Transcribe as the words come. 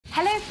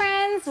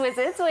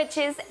wizards,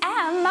 witches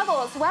and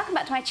muggles, welcome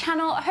back to my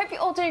channel. I hope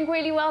you're all doing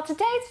really well.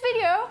 Today's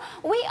video,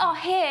 we are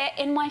here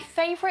in my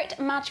favourite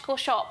magical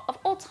shop of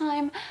all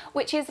time,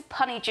 which is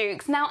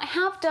Punnydukes. Now, I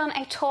have done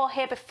a tour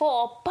here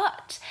before,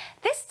 but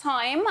this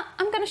time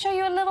I'm going to show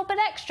you a little bit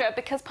extra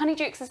because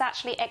Punnydukes has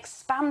actually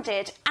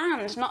expanded,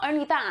 and not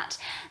only that,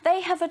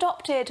 they have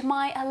adopted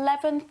my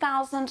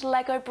 11,000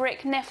 Lego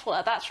brick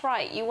niffler. That's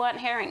right, you weren't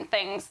hearing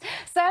things.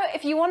 So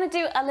if you want to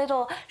do a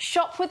little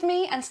shop with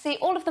me and see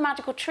all of the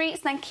magical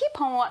treats, then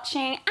keep on watching.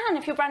 And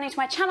if you're brand new to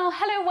my channel,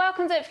 hello,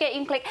 welcome. Don't forget you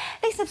can click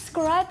the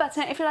subscribe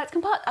button if you'd like to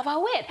become part of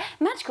our weird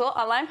magical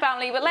online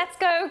family. But let's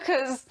go,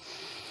 because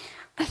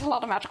there's a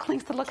lot of magical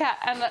things to look at.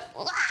 And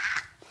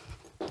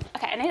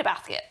okay, I need a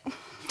basket.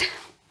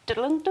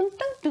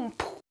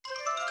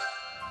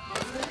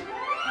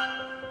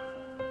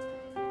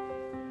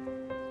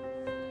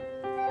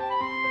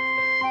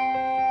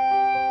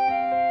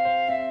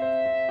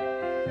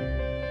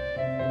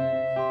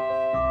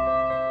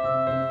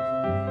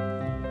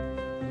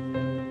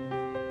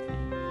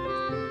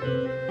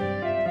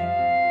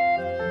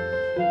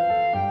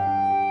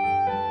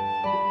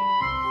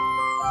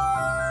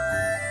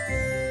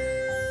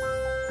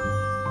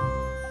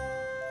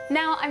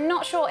 Now, I'm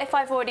not sure if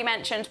I've already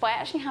mentioned, but I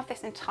actually have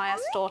this entire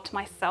store to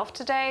myself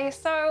today,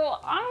 so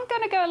I'm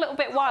gonna go a little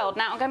bit wild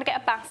now. I'm gonna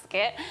get a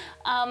basket.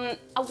 I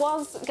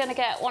was gonna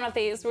get one of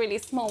these really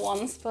small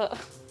ones, but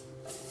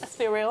let's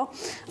be real.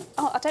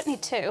 Oh, I don't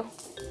need two.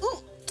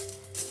 Ooh.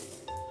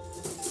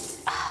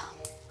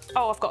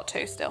 Oh, I've got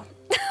two still.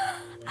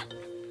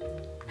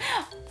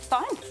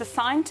 Fine, it's a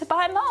sign to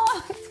buy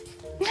more.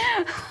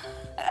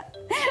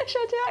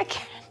 Should I do it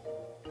again?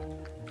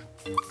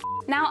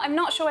 Now, I'm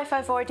not sure if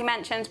I've already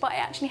mentioned, but I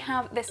actually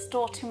have this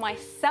store to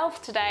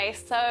myself today,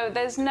 so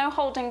there's no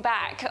holding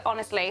back,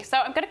 honestly. So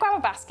I'm gonna grab a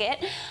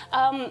basket.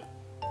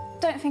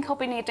 Don't think I'll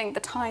be needing the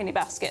tiny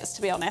baskets,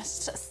 to be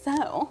honest.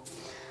 So,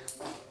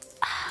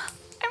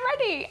 I'm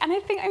ready. And I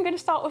think I'm gonna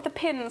start with the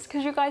pins,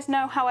 because you guys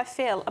know how I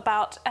feel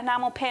about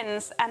enamel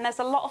pins, and there's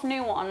a lot of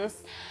new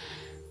ones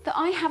that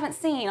I haven't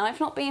seen. I've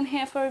not been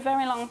here for a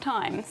very long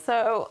time.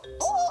 So,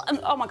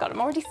 oh my God,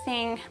 I'm already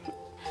seeing.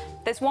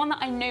 There's one that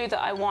I knew that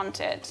I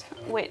wanted,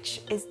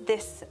 which is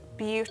this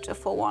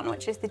beautiful one,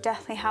 which is the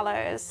Deathly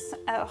Hallows.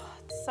 Oh,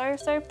 it's so,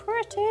 so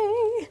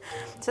pretty.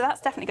 So that's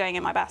definitely going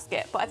in my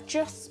basket. But I've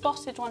just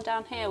spotted one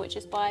down here, which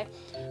is by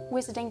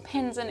Wizarding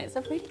Pins, and it's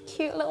a really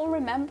cute little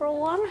Remembrall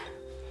one.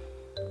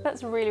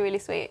 That's really, really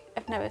sweet.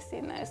 I've never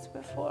seen those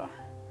before.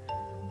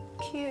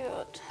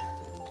 Cute.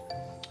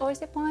 Or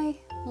is it by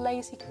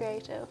Lazy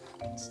Creative?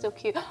 It's still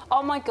cute.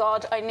 Oh my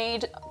God, I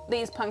need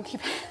these punky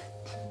pins.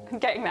 I'm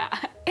getting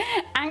that.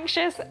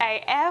 Anxious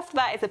AF,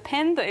 that is a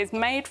pin that is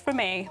made for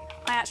me.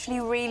 I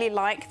actually really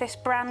like this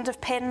brand of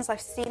pins.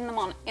 I've seen them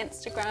on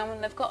Instagram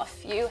and they've got a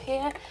few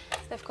here.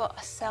 They've got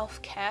a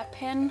self-care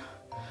pin.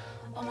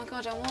 Oh my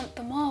God, I want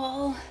them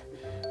all.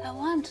 I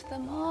want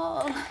them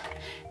all.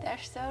 They're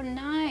so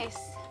nice.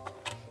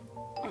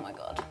 Oh my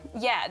God.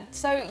 Yeah,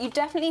 so you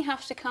definitely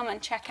have to come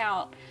and check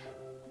out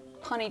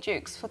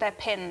Punnydukes for their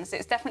pins.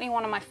 It's definitely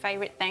one of my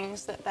favorite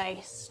things that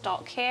they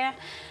stock here.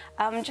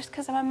 Just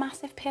because I'm a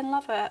massive pin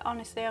lover.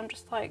 Honestly, I'm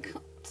just like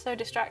so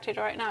distracted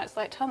right now. It's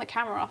like, turn the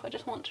camera off, I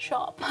just want to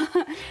shop.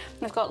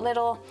 They've got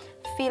little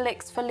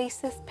Felix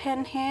Felicis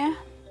pin here,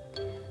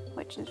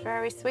 which is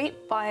very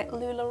sweet, by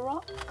Lula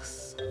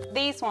Rocks.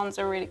 These ones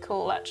are really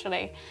cool,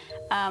 actually.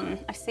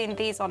 I've seen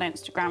these on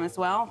Instagram as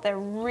well. They're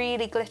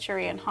really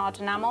glittery and hard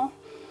enamel.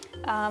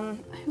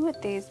 Who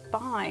are these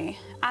by?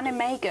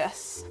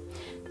 Animagus.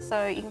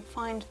 So you can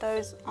find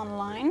those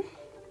online.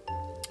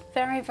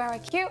 Very, very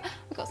cute.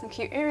 We've got some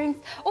cute earrings.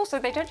 Also,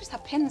 they don't just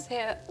have pins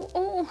here.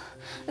 Oh,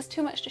 there's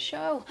too much to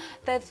show.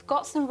 They've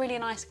got some really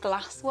nice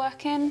glass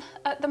work in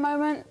at the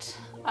moment.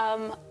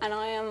 And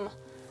I am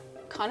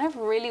kind of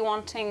really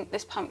wanting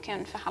this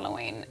pumpkin for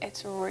Halloween.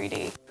 It's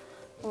really,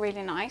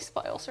 really nice,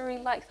 but I also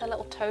really like the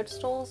little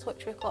toadstools,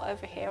 which we've got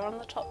over here on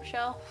the top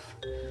shelf.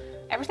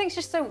 Everything's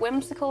just so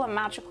whimsical and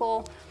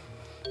magical,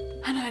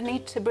 and I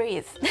need to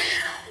breathe.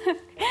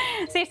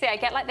 Seriously, I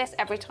get like this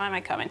every time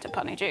I come into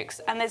Punnydukes,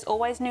 and there's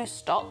always new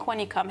stock when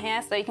you come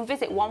here, so you can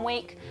visit 1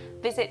 week,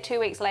 visit 2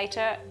 weeks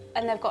later,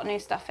 and they've got new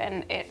stuff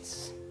in.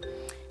 It's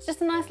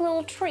just a nice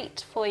little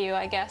treat for you,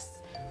 I guess.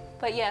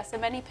 But yeah, so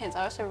many pins.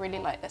 I also really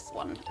like this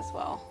one as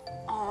well.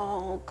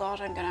 Oh God,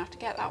 I'm gonna have to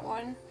get that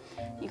one.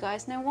 You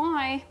guys know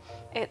why.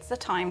 It's a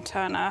time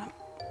turner.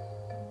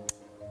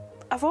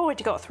 I've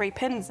already got 3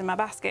 pins in my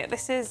basket.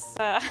 This is,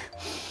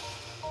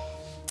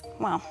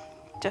 well,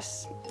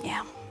 just,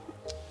 yeah.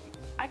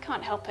 I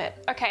can't help it.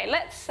 Okay,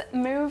 let's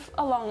move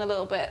along a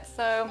little bit.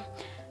 So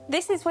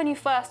this is when you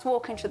first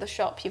walk into the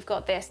shop, you've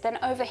got this. Then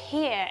over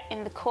here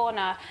in the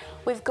corner,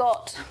 we've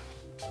got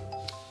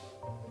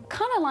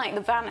kind of like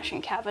the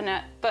vanishing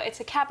cabinet, but it's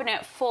a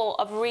cabinet full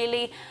of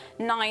really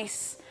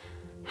nice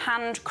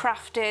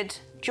handcrafted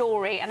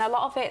jewelry, and a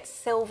lot of it's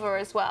silver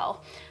as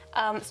well.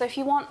 So if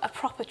you want a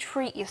proper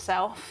treat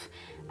yourself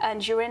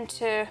and you're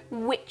into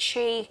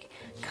witchy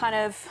kind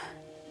of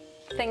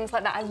things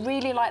like that, I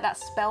really like that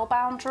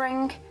Spellbound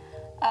ring.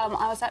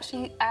 I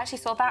actually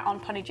saw that on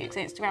Punnydukes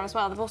Instagram as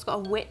well. They've also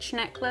got a witch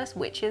necklace,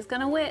 witch is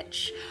gonna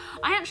witch.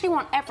 I actually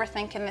want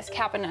everything in this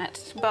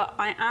cabinet, but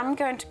I am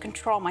going to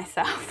control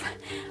myself.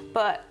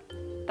 But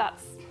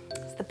that's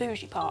the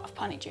bougie part of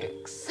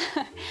Punnydukes.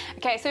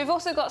 Okay, so we've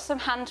also got some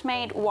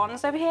handmade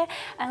wands over here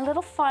and a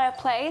little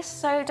fireplace.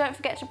 So don't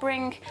forget to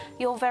bring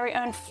your very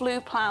own flu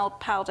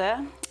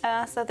powder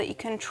so that you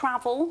can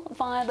travel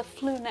via the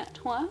flu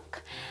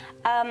network.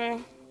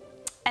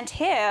 And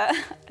here,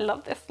 I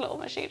love this little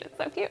machine, it's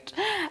so cute.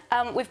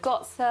 We've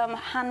got some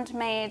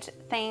handmade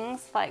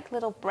things like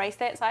little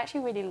bracelets. I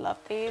actually really love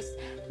these.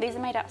 These are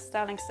made out of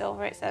sterling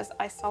silver. It says,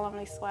 "I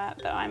solemnly swear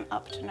that I'm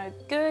up to no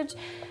good."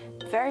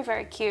 Very,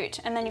 very cute.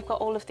 And then you've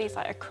got all of these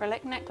like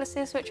acrylic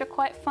necklaces, which are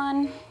quite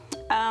fun.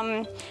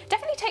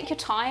 Definitely take your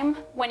time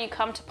when you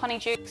come to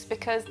Punnydukes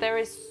because there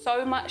is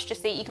so much to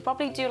see. You could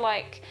probably do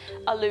like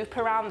a loop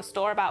around the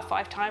store about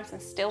 5 times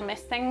and still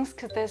miss things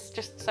because there's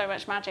just so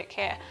much magic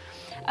here.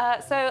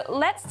 So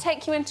let's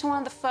take you into one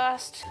of the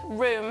first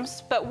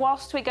rooms, but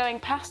whilst we're going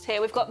past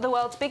here, we've got the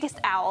world's biggest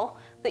owl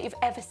that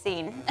you've ever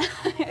seen.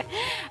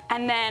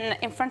 And then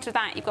in front of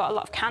that, you've got a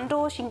lot of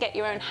candles. You can get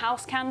your own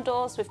house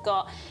candles. We've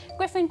got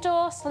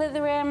Gryffindor,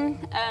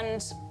 Slytherin,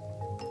 and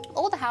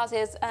all the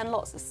houses, and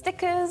lots of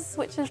stickers,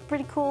 which is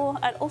pretty cool.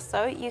 And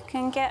also you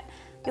can get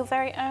your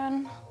very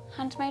own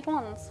handmade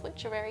ones,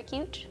 which are very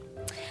cute.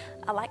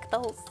 I like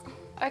those.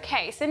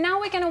 Okay, so now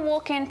we're going to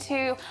walk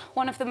into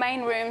one of the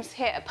main rooms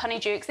here at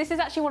Punnydukes. This is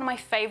actually one of my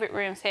favourite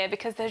rooms here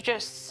because there's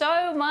just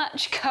so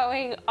much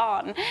going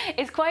on.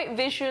 It's quite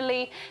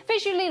visually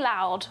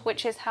loud,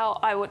 which is how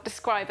I would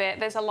describe it.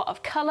 There's a lot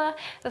of colour,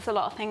 there's a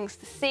lot of things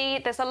to see,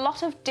 there's a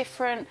lot of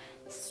different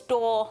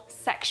store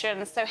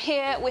sections. So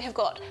here we have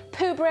got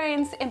Pooh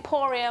Brains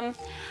Emporium,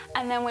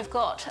 and then we've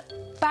got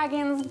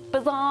Baggins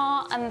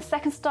Bazaar and the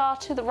Second Star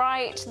to the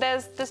right.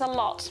 There's a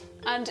lot.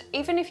 And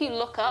even if you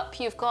look up,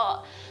 you've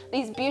got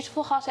these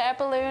beautiful hot air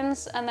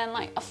balloons and then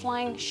like a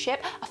flying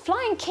ship. A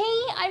flying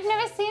key? I've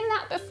never seen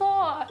that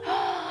before.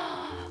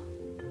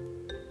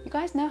 You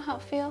guys know how I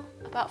feel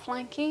about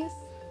flying keys?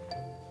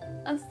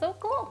 That's so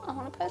cool. I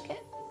want to poke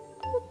it.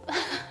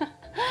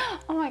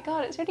 Oh my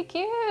God, it's really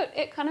cute.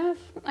 It kind of,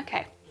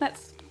 okay,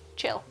 let's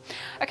chill.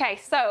 Okay,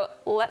 so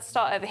let's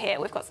start over here.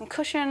 We've got some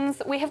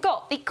cushions. We have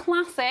got the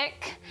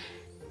classic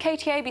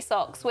KTAB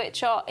socks,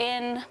 which are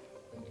in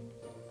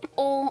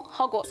all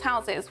Hogwarts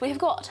houses. We've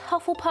got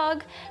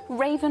Hufflepuff,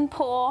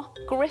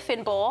 Ravenclaw,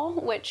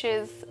 Gryffindor, which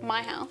is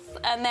my house,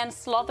 and then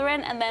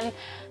Slytherin, and then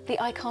the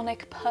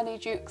iconic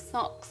Punnydukes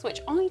socks, which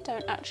I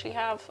don't actually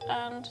have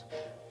and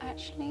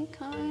actually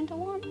kind of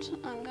want.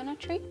 I'm gonna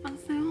treat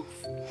myself.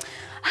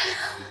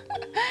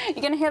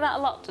 You're gonna hear that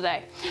a lot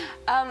today.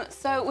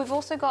 So we've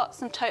also got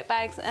some tote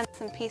bags and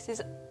some pieces.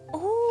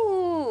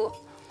 Ooh,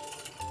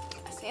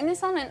 I've seen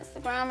this on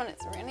Instagram and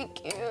it's really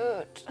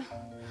cute.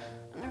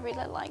 I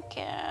really like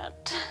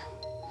it.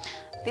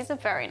 These are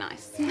very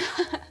nice.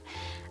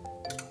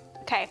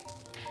 Okay,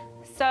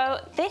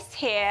 so this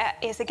here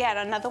is again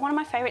another one of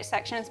my favorite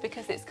sections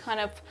because it's kind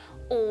of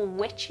all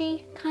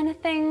witchy kind of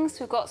things.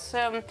 We've got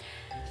some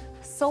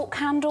salt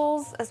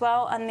candles as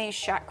well, and these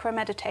chakra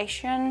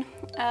meditation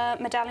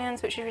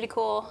medallions, which is really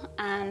cool,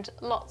 and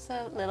lots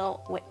of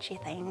little witchy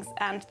things.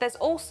 And there's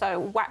also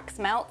wax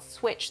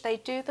melts, which they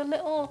do the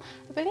little,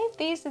 I believe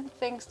these are the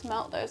things to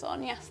melt those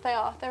on. Yes, they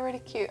are. They're really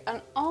cute.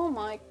 And oh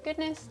my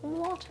goodness,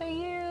 what are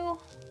you?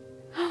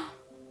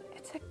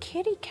 It's a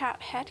kitty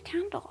cat head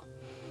candle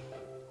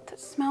that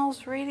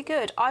smells really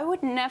good. I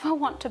would never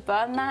want to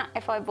burn that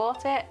if I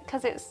bought it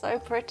because it's so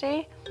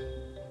pretty.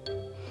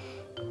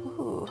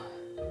 Ooh.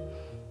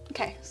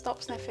 Okay,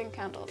 stop sniffing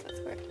candles, it's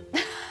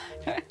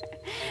weird.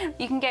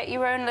 You can get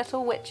your own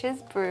little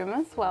witch's broom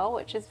as well,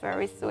 which is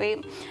very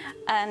sweet,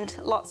 and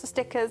lots of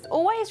stickers.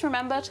 Always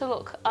remember to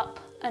look up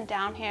and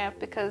down here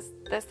because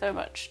there's so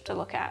much to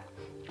look at.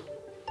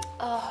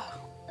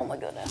 Oh my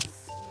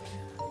goodness.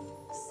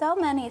 So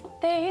many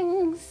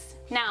things.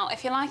 Now,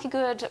 if you like a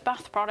good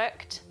bath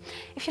product,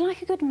 if you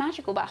like a good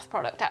magical bath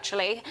product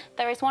actually,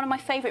 there is one of my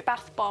favourite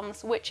bath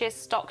bombs which is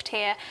stocked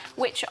here,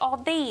 which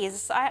are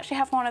these. I actually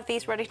have one of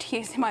these ready to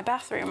use in my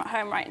bathroom at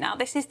home right now.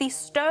 This is the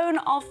Stone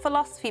of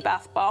Philosophy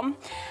bath bomb,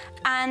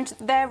 and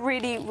they're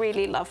really,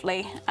 really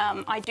lovely.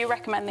 I do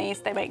recommend these.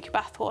 They make your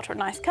bath water a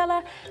nice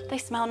colour, they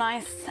smell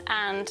nice,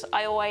 and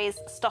I always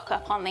stock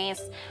up on these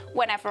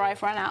whenever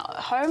I've run out at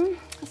home.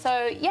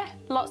 So yeah,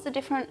 lots of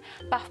different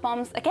bath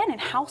bombs, again in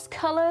house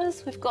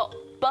colours. We've got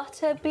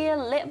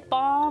Butterbeer Lip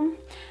Balm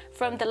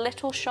from the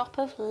Little Shop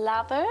of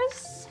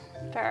Lathers.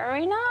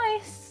 Very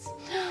nice.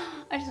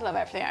 I just love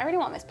everything. I really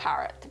want this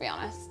parrot, to be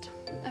honest.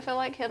 I feel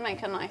like he'll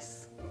make a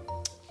nice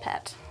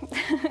pet.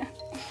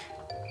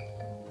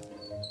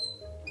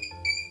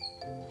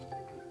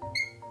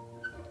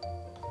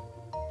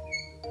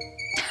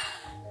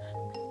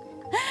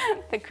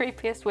 The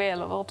creepiest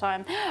wheel of all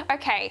time.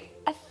 Okay,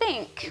 I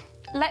think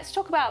let's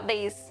talk about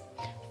these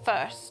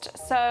first.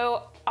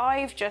 So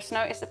I've just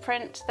noticed a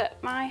print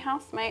that my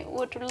housemate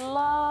would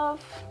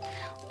love.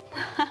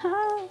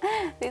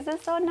 These are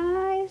so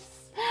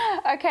nice.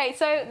 Okay,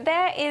 so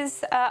there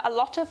is a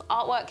lot of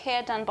artwork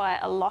here done by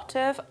a lot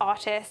of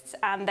artists,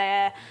 and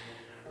they're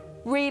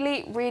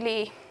really,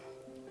 really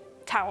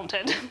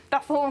talented.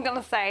 That's all I'm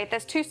gonna say.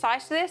 There's two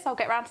sides to this. I'll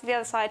get around to the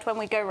other side when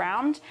we go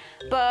round.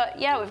 But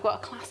yeah, we've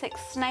got a classic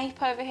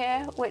Snape over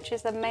here, which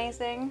is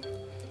amazing.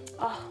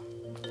 Oh,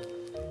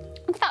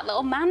 look at that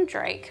little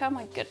mandrake. Oh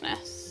my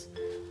goodness.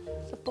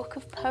 The Book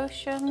of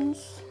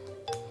Potions.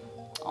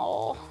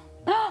 Oh,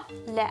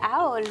 Le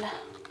Owl.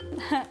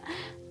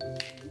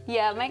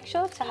 Yeah, make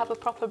sure to have a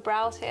proper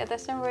browse here.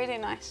 There's some really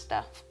nice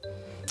stuff.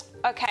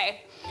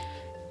 Okay,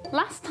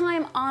 last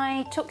time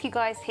I took you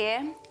guys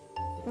here,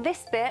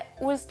 this bit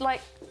was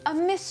like a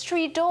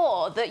mystery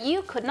door that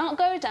you could not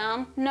go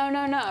down. No,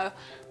 no, no.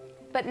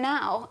 But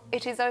now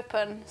it is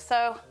open.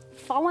 So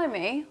follow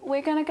me.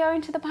 We're gonna go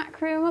into the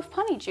back room of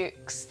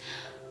Punnydukes.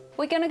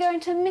 We're gonna go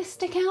into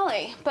Mystic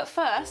Alley. But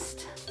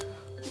first,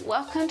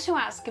 welcome to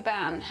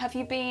Azkaban. Have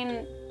you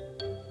been,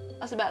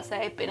 I was about to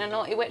say been a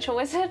naughty witch or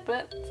wizard,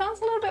 but it sounds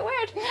a little bit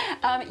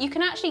weird. You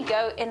can actually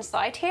go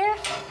inside here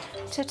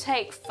to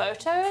take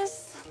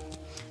photos.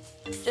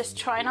 Just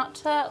try not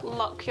to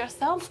lock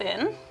yourself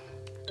in.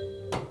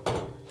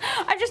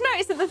 I just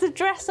noticed that there's a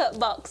dress-up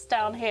box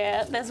down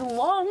here. There's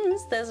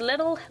wands, there's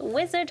little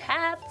wizard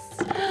hats,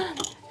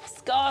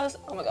 scarves.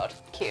 Oh my God,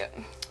 cute.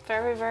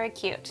 Very, very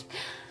cute.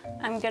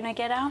 I'm gonna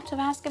get out of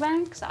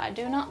Azkaban because I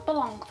do not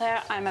belong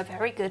there. I'm a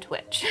very good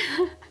witch.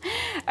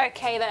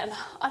 Okay then,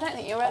 I don't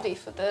think you're ready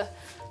for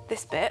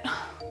this bit.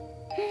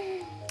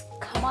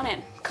 Come on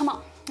in, come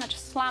on. I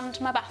just slammed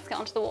my basket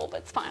onto the wall,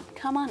 but it's fine.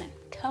 Come on in,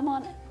 come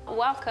on in.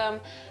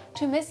 Welcome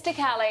to Mystic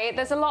Alley.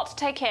 There's a lot to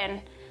take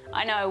in.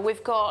 I know,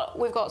 we've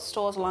got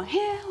stores along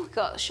here, we've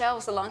got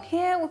shelves along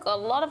here, we've got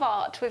a lot of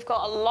art, we've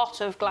got a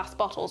lot of glass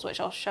bottles, which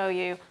I'll show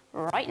you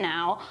right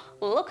now.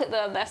 Look at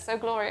them, they're so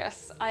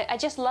glorious. I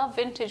just love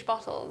vintage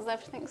bottles.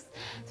 Everything's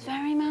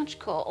very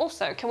magical.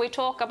 Also, can we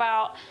talk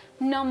about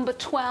number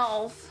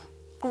 12,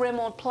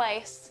 Grimmauld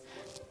Place?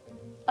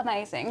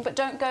 Amazing, but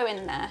don't go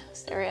in there.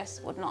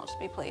 Sirius would not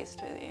be pleased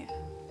with you.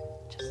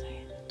 Just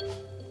saying.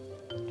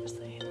 Just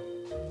saying.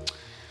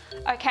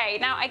 Okay,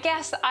 now I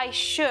guess I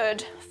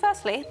should,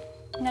 firstly,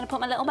 I'm gonna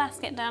put my little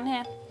basket down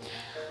here.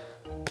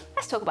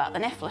 Let's talk about the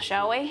Niffler,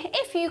 shall we?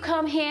 If you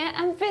come here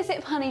and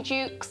visit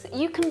Punnydukes,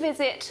 you can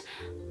visit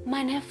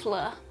my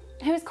Niffler,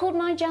 who is called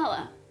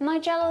Nigella.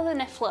 Nigella the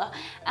Niffler,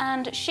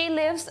 and she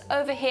lives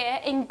over here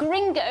in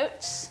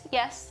Gringotts.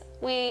 Yes,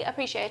 we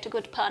appreciate a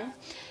good pun.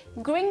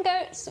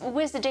 Gringotts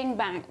Wizarding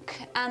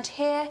Bank, and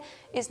here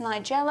is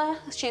Nigella.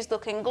 She's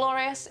looking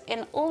glorious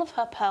in all of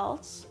her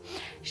pearls.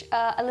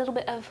 A little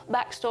bit of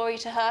backstory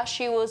to her.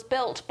 She was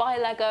built by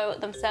Lego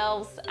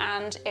themselves,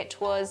 and it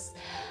was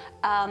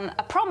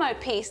a promo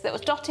piece that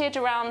was dotted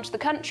around the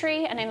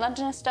country and in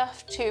London and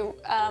stuff to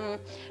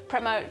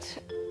promote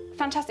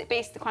Fantastic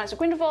Beasts: The Crimes of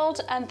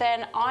Grindelwald, and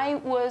then I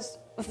was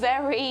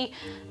very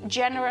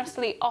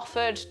generously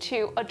offered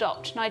to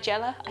adopt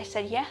Nigella. I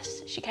said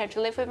yes. She came to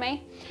live with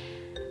me.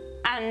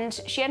 And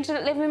she ended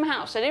up living in my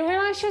house. I didn't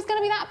realise she was going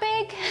to be that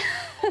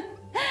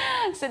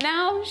big. So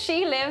now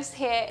she lives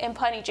here in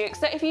Punnydukes.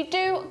 So if you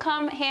do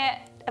come here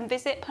and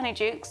visit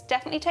Punnydukes,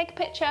 definitely take a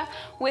picture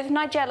with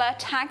Nigella.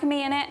 Tag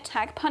me in it,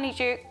 tag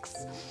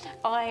Punnydukes.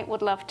 I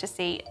would love to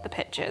see the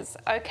pictures.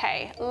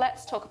 Okay,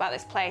 let's talk about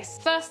this place.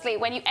 Firstly,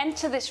 when you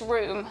enter this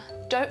room,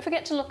 don't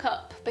forget to look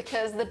up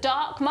because the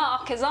dark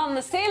mark is on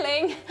the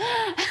ceiling.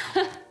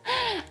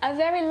 A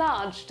very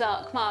large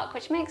dark mark,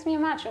 which makes me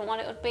imagine what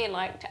it would be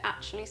like to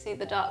actually see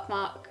the dark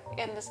mark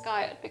in the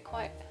sky. It'd be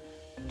quite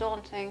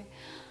daunting.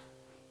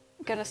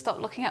 I'm gonna stop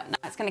looking up now,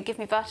 it's gonna give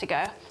me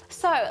vertigo.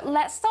 So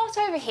let's start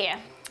over here.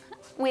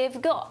 We've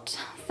got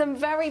some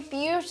very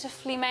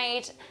beautifully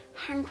made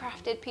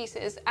handcrafted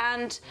pieces,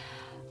 and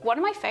one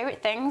of my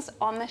favorite things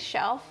on this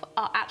shelf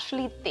are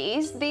actually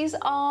these. These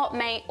are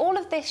made, all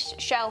of this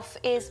shelf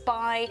is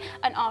by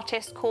an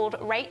artist called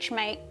Rach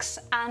Makes,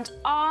 and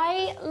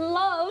I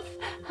love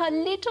her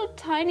little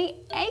tiny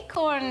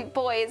acorn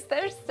boys.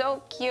 They're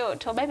so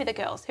cute, or maybe the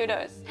girls, who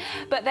knows?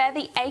 But they're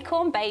the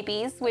acorn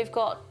babies. We've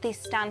got the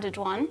standard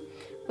one,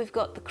 we've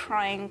got the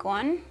crying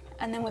one,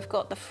 and then we've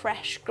got the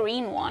fresh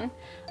green one.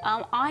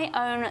 I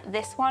own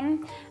this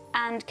one,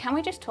 and can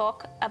we just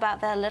talk about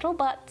their little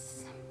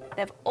butts?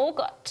 They've all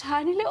got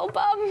tiny little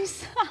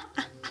bums.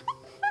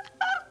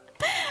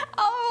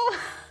 Oh,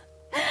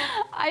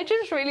 I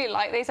just really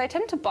like these. I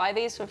tend to buy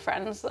these for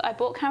friends. I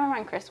bought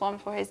cameraman Chris one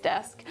for his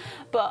desk,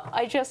 but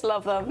I just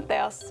love them. They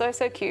are so,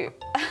 so cute.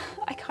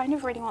 I kind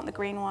of really want the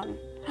green one.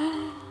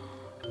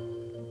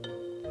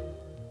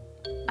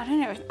 I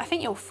don't know, I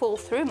think you'll fall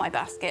through my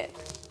basket.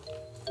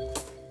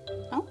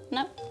 Oh,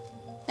 no,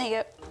 there you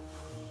go.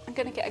 I'm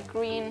gonna get a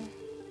green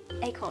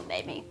acorn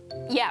baby.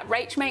 Yeah,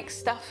 Rach Makes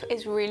stuff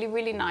is really,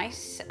 really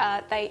nice.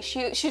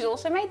 She's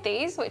also made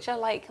these, which are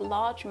like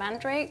large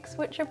mandrakes,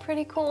 which are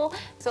pretty cool.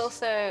 There's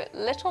also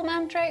little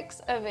mandrakes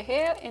over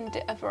here in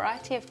a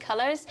variety of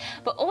colors.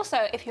 But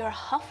also, if you're a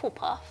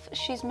Hufflepuff,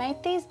 she's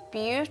made these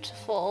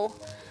beautiful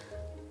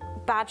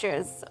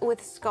badgers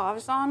with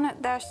scarves on.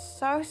 They're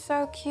so,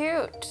 so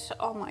cute.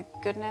 Oh my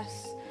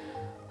goodness.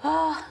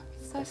 Ah,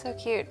 so, so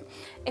cute.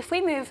 If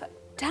we move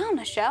down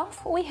a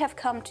shelf, we have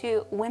come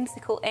to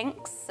Whimsical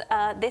Inks.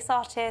 This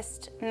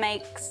artist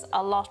makes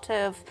a lot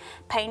of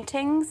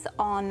paintings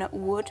on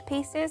wood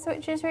pieces,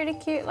 which is really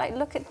cute. Like,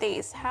 look at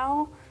these,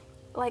 how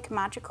like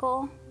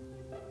magical.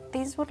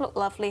 These would look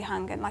lovely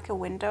hanging like a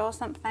window or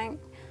something.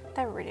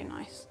 They're really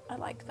nice. I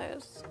like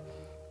those.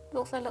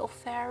 Also little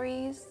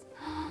fairies.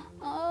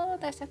 Oh,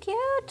 they're so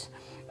cute.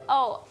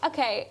 Oh,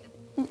 okay.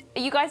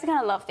 You guys are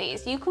gonna love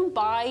these. You can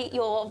buy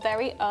your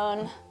very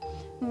own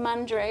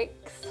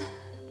mandrakes.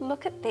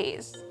 Look at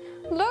these.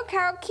 Look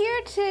how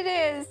cute it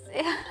is.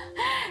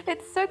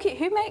 It's so cute.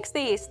 Who makes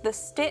these? The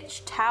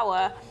Stitch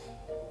Tower.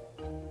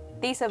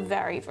 These are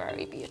very,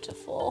 very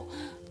beautiful.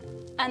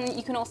 And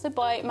you can also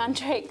buy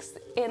mandrakes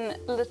in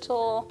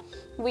little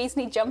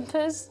Weasley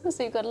jumpers.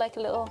 So you've got like a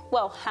little,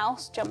 well,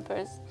 house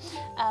jumpers.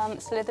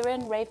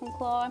 Slytherin,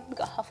 Ravenclaw, we've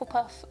got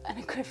Hufflepuff and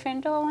a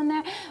Gryffindor on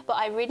there. But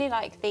I really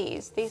like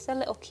these. These are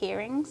little key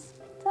rings.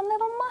 It's a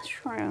little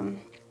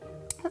mushroom.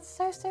 That's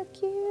so, so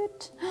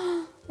cute.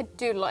 I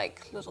do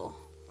like little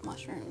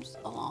mushrooms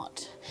a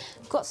lot.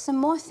 I've got some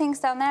more things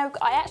down there.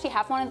 I actually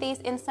have one of these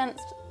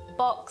incense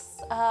box,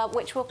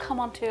 which we'll come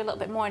on to a little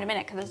bit more in a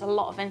minute because there's a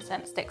lot of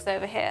incense sticks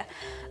over here.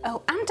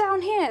 Oh, and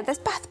down here, there's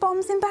bath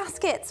bombs in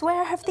baskets.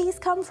 Where have these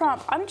come from?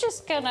 I'm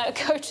just gonna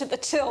go to the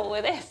till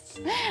with this.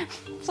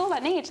 That's all I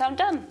need. I'm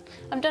done.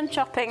 I'm done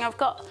shopping. I've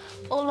got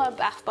all my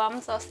bath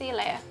bombs. I'll see you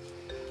later.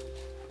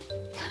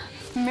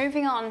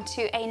 Moving on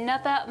to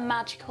another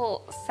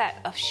magical set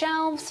of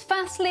shelves.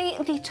 Firstly,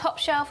 the top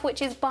shelf,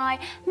 which is by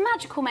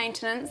Magical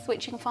Maintenance,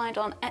 which you can find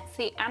on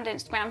Etsy and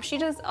Instagram. She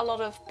does a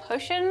lot of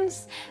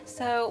potions.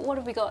 So what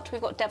have we got?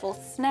 We've got Devil's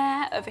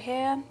Snare over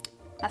here.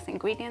 That's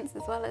ingredients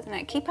as well, isn't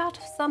it? Keep out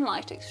of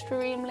sunlight,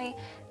 extremely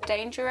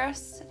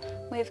dangerous.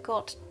 We've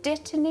got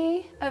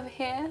Dittany over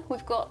here.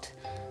 We've got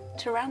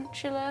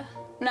Tentacular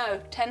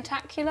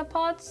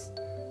Pods.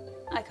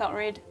 I can't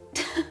read.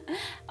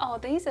 Oh,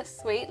 these are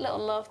sweet. Little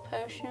love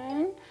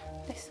potion.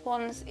 This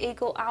one's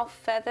Eagle Owl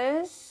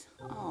Feathers.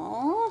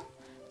 Oh,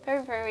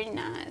 very, very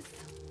nice.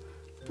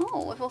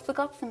 Oh, we've also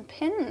got some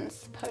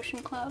pins. Potion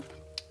Club.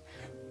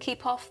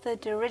 Keep off the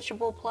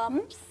dirigible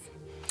plums.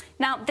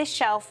 Now, this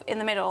shelf in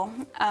the middle,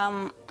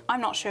 I'm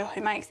not sure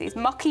who makes these.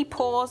 Mucky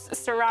Paws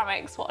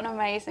Ceramics. What an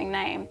amazing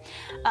name.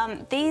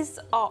 These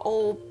are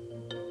all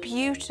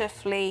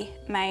beautifully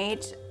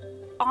made.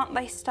 Aren't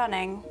they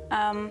stunning?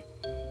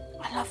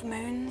 I love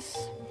moons.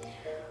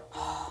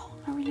 Oh,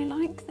 I really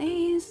like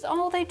these.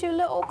 Oh, they do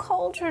little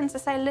cauldrons. I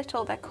say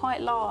little, they're quite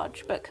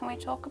large, but can we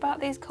talk about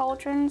these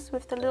cauldrons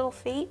with the little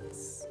feet?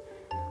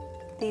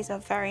 These are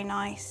very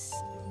nice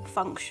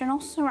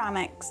functional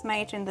ceramics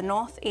made in the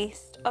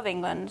northeast of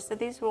England. So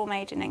these are all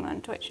made in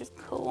England, which is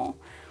cool.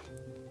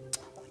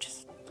 I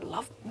just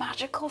love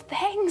magical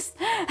things.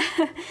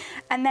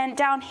 And then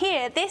down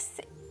here, this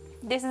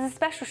is a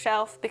special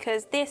shelf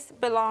because this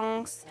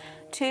belongs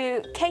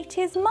to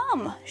Katie's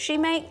mum. She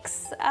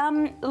makes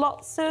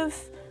lots of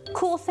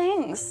cool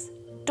things.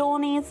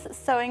 Dawny's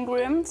sewing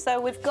room. So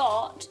we've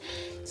got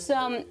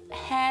some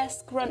hair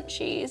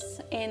scrunchies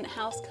in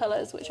house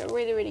colours, which are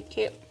really, really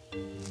cute.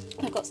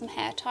 I've got some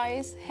hair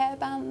ties, hair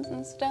bands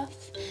and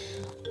stuff.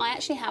 I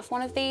actually have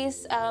one of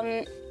these.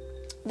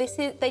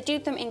 They do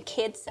them in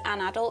kids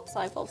and adults.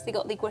 So I've obviously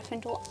got the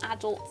Gryffindor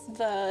adults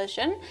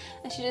version.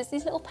 And she does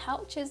these little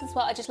pouches as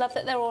well. I just love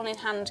that they're all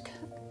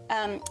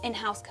in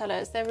house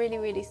colours. They're really,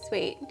 really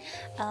sweet.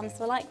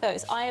 So I like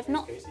those. I have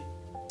not...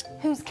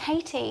 Who's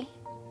Katie?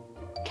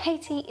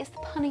 Katie is the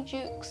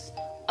Punnydukes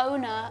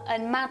owner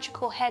and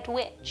magical head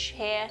witch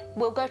here.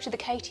 We'll go to the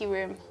Katie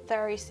room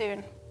very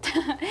soon.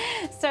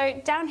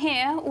 So down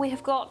here we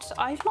have got,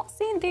 I've not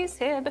seen these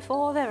here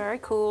before, they're very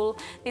cool.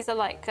 These are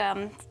like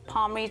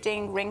palm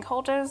reading ring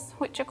holders,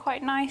 which are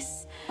quite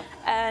nice.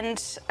 And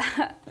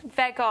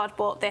Vegard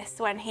bought this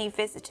when he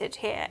visited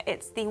here.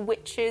 It's the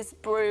Witch's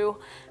Brew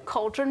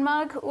cauldron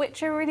mug,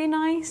 which are really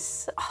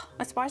nice. Oh,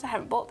 I'm surprised I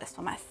haven't bought this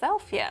for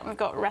myself yet. We've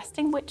got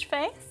resting witch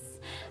face,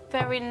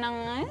 very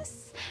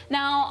nice.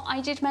 Now, I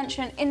did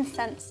mention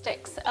incense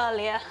sticks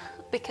earlier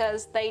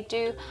because they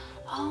do,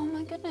 oh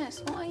my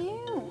goodness, what are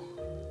you?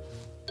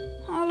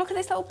 Oh, look at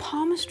this little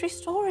palmistry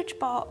storage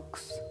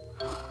box.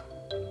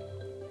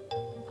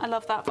 I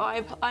love that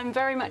vibe. I'm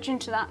very much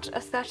into that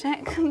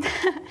aesthetic.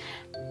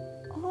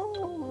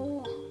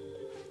 Oh,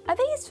 are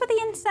these for the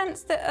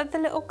incense that are the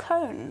little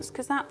cones?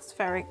 Because that's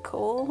very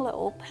cool,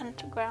 little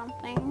pentagram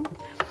thing.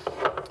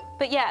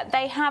 But yeah,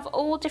 they have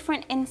all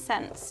different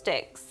incense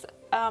sticks,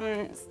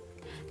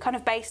 kind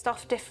of based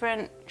off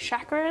different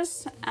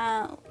chakras.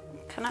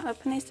 Can I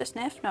open these to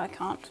sniff? No, I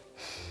can't.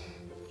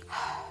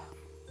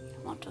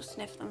 I want to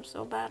sniff them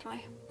so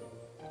badly.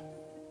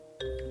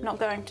 I'm not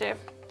going to,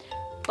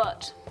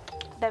 but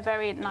they're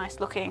very nice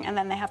looking. And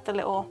then they have the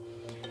little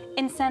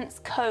incense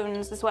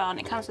cones as well, and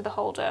it comes with a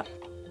holder.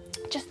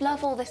 Just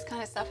love all this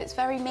kind of stuff. It's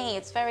very me.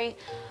 It's very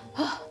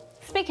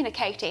Speaking of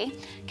Katie,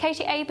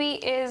 Katie Aby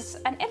is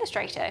an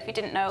illustrator, if you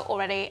didn't know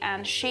already,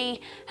 and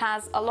she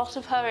has a lot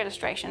of her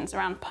illustrations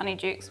around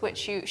Punnydukes, which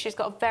she's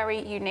got a very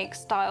unique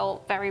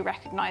style, very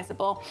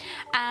recognizable.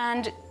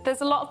 And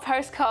there's a lot of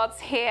postcards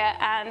here,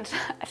 and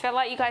I feel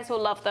like you guys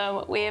will love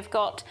them. We've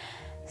got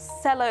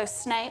Cello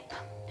Snape.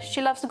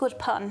 She loves a good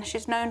pun.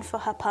 She's known for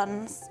her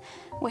puns.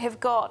 We have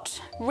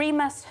got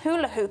Remus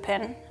Hula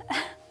Hoopin,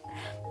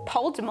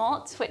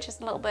 Voldemort, which is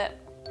a little bit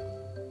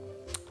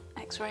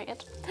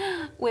X-rated.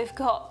 We've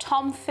got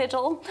Tom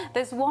Fiddle.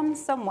 There's one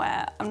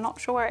somewhere, I'm not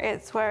sure where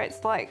it is, where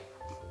it's like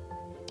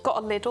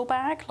got a Lidl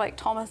bag, like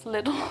Thomas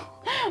Lidl,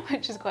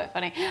 which is quite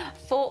funny.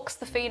 Forks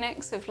the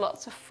Phoenix with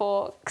lots of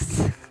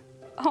forks.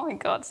 Oh my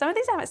God, some of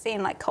these I haven't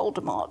seen, like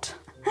Voldemort.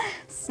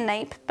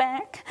 Snape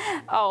back.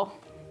 Oh,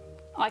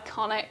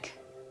 iconic.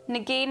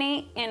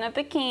 Nagini in a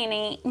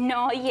bikini.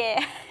 No,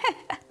 yeah.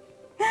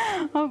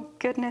 Oh,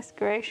 goodness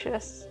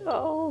gracious.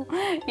 Oh,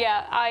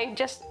 yeah, I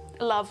just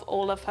love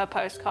all of her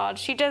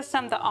postcards. She does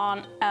some that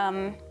aren't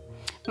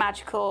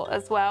magical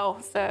as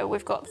well. So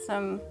we've got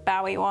some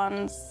Bowie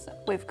ones.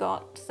 We've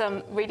got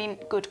some really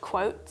good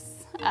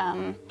quotes.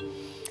 I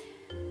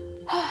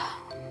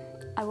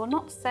will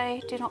not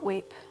say, do not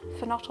weep,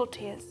 for not all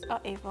tears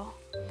are evil.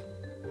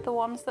 The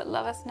ones that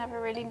love us never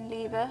really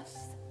leave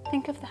us.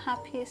 Think of the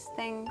happiest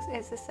things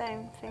is the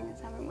same thing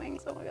as having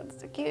wings. Oh my God,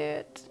 that's so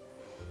cute.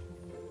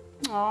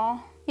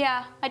 Oh,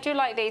 yeah, I do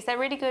like these. They're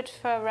really good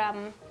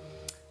for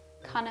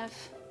kind of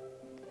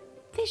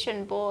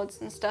vision boards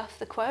and stuff,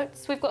 the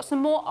quotes. We've got some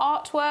more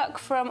artwork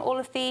from all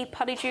of the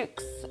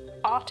Punnydukes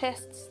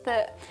artists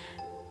that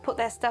put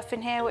their stuff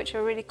in here, which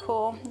are really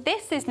cool.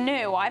 This is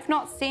new. I've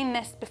not seen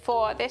this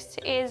before. This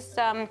is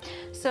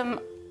some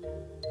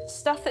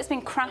stuff that's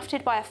been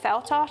crafted by a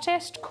felt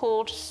artist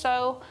called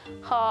So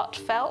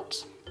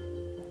Heartfelt.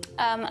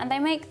 And they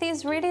make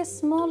these really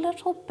small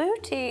little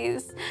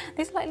booties.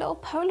 These like little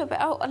polar bear,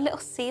 oh, a little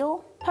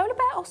seal. Polar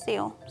bear or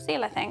seal?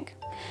 Seal, I think.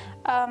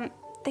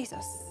 These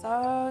are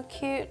so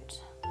cute.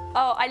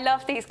 Oh, I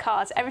love these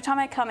cards. Every time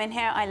I come in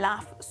here, I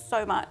laugh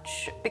so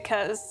much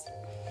because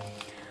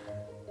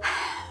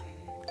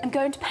I'm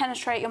going to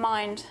penetrate your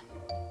mind.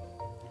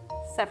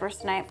 Severus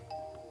Snape.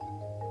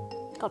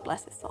 God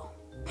bless his soul.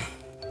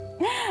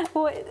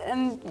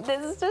 And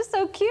this is just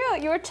so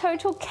cute. You're a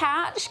total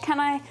catch. Can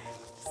I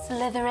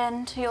slither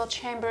into your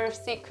chamber of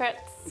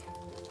secrets?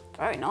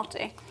 Very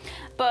naughty.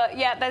 But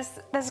yeah,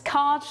 there's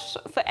cards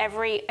for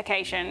every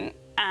occasion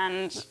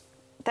and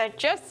they're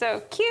just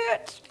so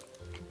cute.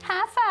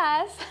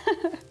 High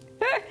five.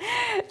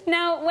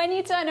 Now, when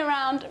you turn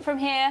around from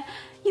here,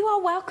 you are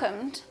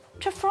welcomed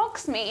to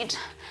Frogsmead.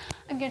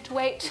 I'm going to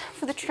wait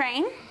for the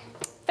train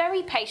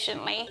very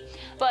patiently,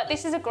 but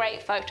this is a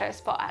great photo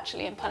spot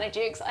actually in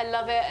Punnydukes. I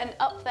love it, and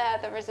up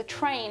there is a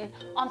train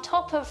on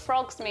top of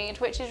Frogsmead,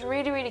 which is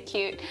really, really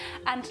cute.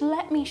 And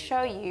let me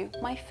show you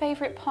my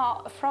favourite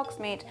part of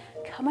Frogsmead.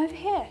 Come over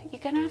here, you're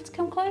gonna have to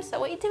come closer.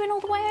 What are you doing all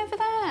the way over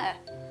there?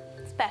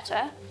 It's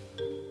better.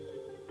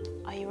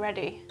 Are you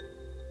ready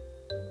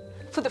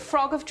for the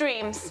Frog of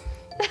Dreams?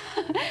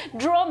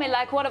 Draw me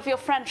like one of your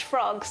French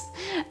frogs.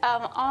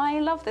 I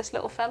love this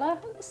little fella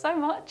so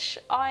much.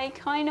 I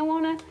kind of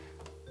wanna.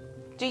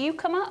 Do you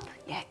come up?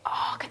 Yeah.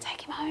 Oh, I could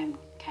take him home.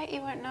 Katie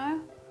won't know.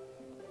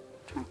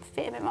 Try and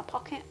fit him in my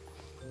pocket.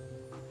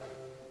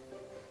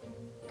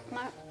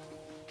 No.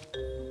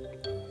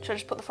 Should I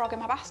just put the frog in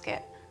my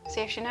basket?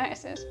 See if she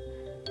notices.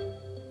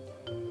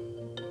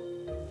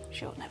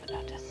 She'll never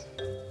notice.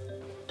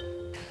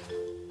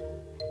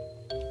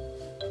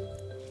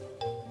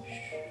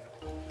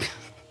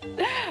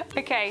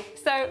 Okay,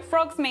 so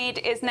Frogsmead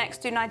is next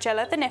to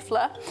Nigella the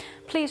Niffler.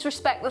 Please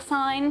respect the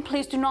sign.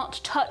 Please do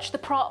not touch the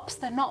props.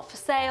 They're not for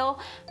sale,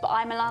 but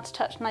I'm allowed to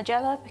touch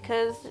Nigella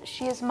because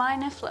she is my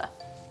Niffler.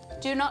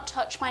 Do not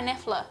touch my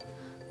Niffler.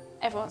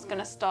 Everyone's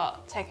gonna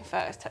start taking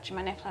photos touching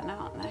my Niffler now,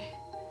 aren't they?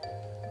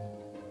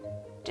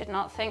 Did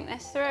not think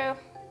this through.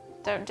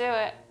 Don't do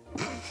it.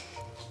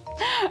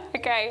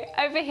 Okay,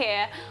 over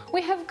here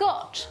we have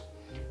got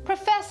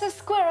Professor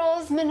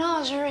Squirrel's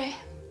Menagerie.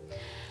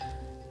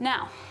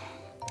 Now,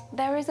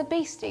 there is a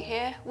beastie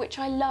here, which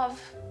I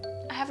love.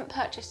 I haven't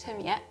purchased him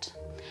yet.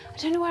 I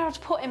don't know where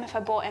I'd put him if I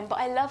bought him, but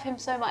I love him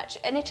so much.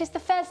 And it is the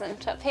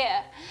pheasant up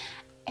here.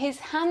 He's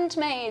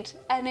handmade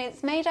and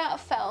it's made out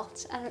of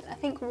felt and I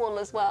think wool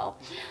as well.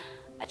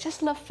 I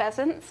just love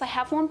pheasants. I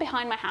have one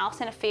behind my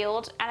house in a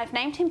field and I've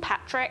named him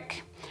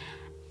Patrick.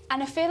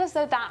 And I feel as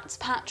though that's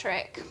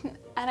Patrick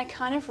and I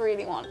kind of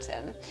really want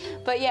him.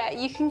 But yeah,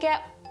 you can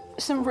get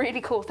some really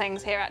cool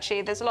things here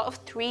actually. There's a lot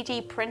of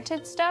 3D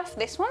printed stuff.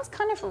 This one's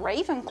kind of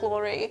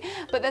Ravenclaw-y,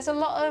 but there's a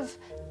lot of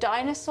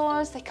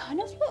dinosaurs. They kind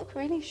of look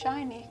really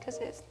shiny because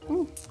it's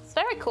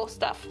very cool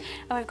stuff.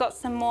 And we've got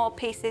some more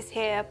pieces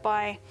here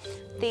by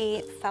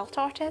the felt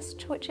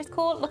artist, which is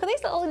called, look at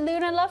these little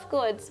Luna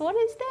Lovegoods. What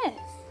is this?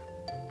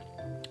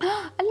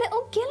 A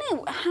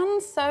little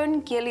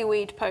hand-sewn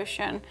gillyweed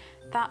potion.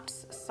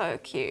 That's so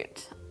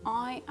cute.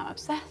 I am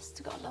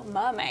obsessed. Got a little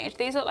mermaid.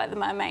 These look like the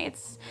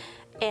mermaids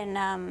in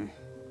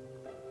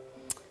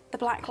the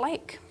black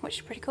lake, which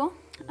is pretty cool.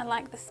 I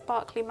like the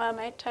sparkly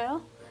mermaid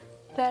tail.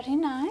 Very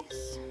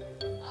nice.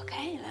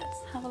 Okay, let's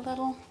have a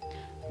little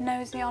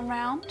nosy on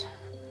round.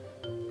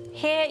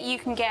 Here you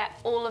can get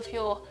all of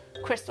your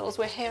crystals.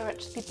 We're here at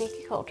the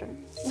Beaky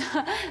Cauldron.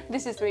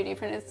 This is 3D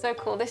printed, it's so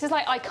cool. This is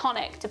like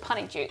iconic to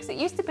Punnydukes. It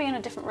used to be in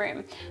a different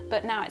room,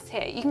 but now it's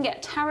here. You can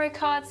get tarot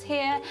cards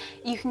here.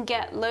 You can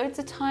get loads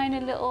of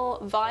tiny little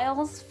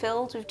vials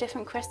filled with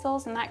different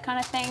crystals and that kind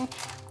of thing.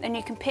 And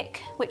you can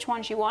pick which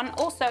ones you want.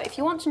 Also, if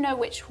you want to know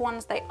which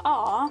ones they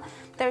are,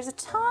 there's a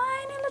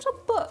tiny little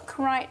book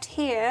right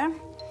here,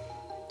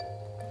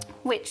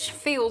 which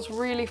feels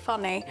really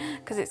funny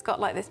because it's got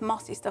like this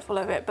mossy stuff all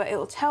over it, but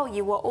it'll tell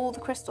you what all the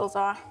crystals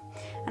are.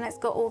 And it's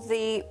got all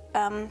the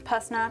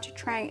personality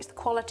traits, the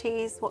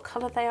qualities, what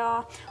color they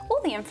are.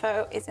 All the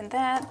info is in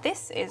there.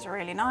 This is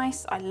really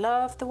nice. I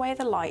love the way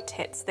the light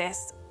hits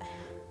this.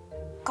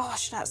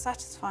 Gosh, that's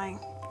satisfying.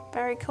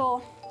 Very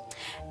cool.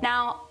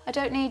 Now, I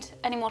don't need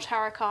any more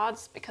tarot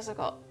cards because I've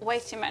got way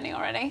too many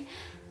already,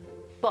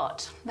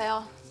 but they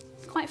are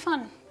quite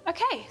fun.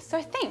 Okay, so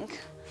I think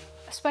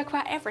I spoke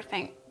about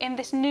everything in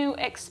this new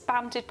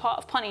expanded part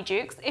of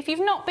Punnydukes. If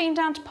you've not been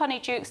down to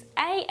Punnydukes,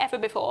 A, ever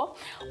before,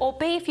 or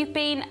B, if you've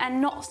been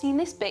and not seen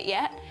this bit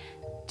yet,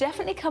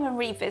 definitely come and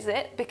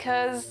revisit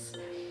because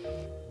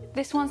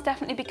this one's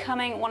definitely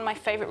becoming one of my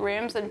favorite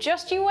rooms, and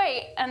just you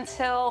wait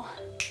until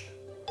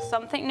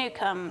something new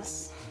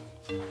comes.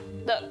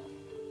 Look.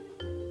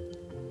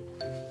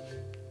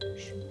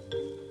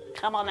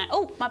 Come on now.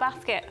 Oh, my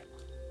basket.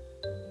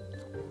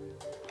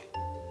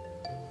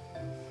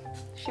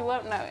 She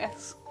won't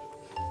notice.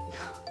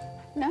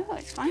 No,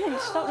 it's fine.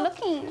 Stop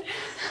looking.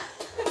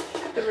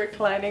 The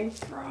reclining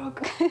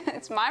frog.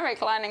 It's my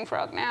reclining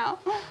frog now.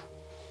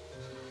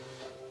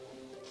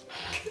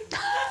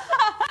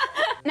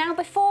 Now,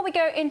 before we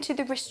go into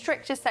the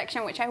restricted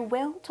section, which I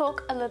will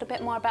talk a little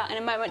bit more about in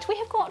a moment, we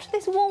have got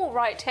this wall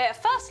right here.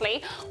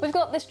 Firstly, we've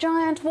got this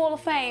giant wall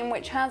of fame,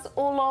 which has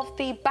all of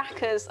the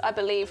backers, I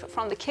believe,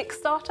 from the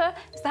Kickstarter.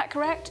 Is that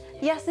correct?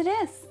 Yes, it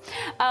is.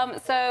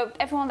 So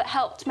everyone that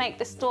helped make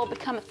this store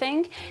become a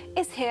thing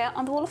is here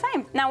on the wall of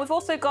fame. Now, we've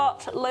also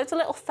got loads of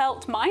little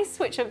felt mice,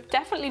 which are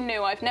definitely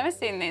new. I've never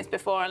seen these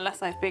before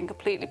unless I've been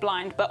completely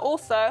blind. But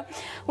also,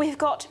 we've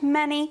got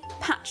many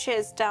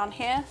patches down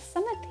here.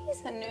 Some of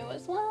these are new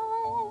as well.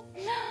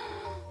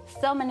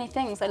 So many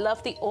things. I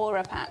love the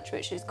aura patch,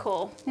 which is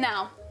cool.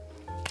 Now,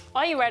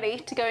 are you ready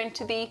to go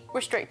into the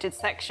restricted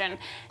section?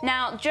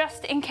 Now,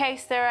 just in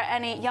case there are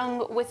any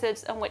young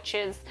wizards and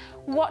witches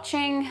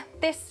watching,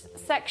 this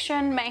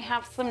section may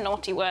have some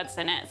naughty words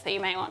in it, so you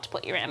may want to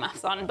put your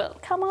earmuffs on,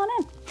 but come on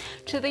in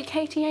to the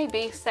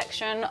KTAB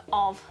section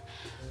of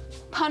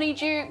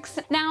Punnydukes.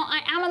 Now,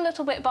 I am a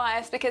little bit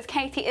biased because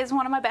Katie is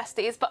one of my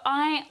besties, but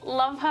I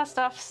love her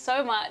stuff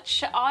so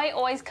much. I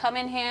always come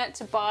in here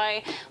to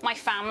buy my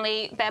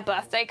family their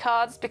birthday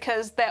cards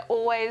because they're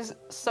always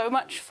so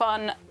much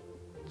fun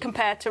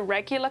compared to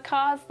regular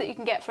cards that you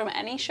can get from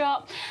any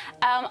shop.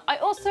 I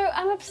also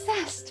am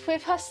obsessed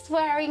with her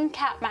swearing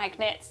cat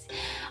magnets.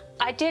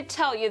 I did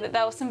tell you that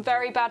there were some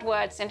very bad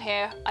words in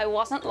here. I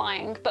wasn't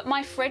lying, but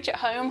my fridge at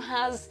home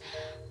has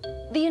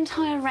the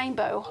entire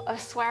rainbow of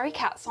sweary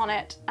cats on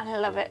it, and I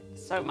love it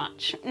so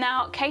much.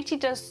 Now, Katie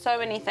does so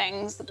many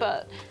things,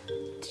 but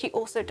she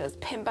also does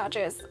pin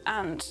badges,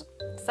 and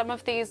some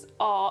of these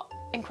are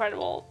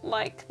incredible.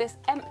 Like this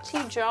empty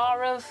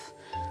jar of,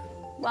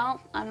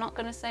 well, I'm not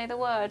gonna say the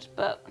word,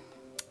 but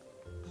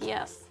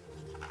yes.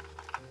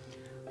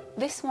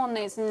 This one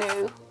is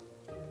new.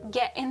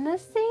 Get in the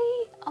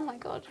sea. Oh my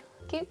God,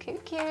 cute,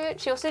 cute,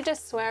 cute. She also does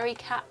sweary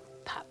cat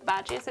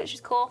badges, which is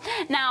cool.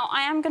 Now,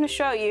 I am gonna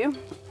show you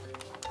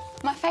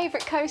my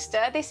favorite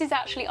coaster. This is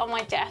actually on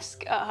my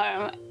desk at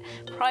home.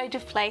 Pride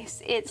of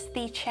place. It's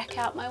the Check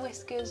Out My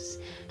Whiskers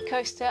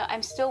coaster.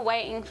 I'm still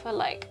waiting for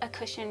like a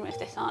cushion with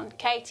this on.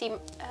 Katie,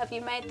 have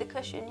you made the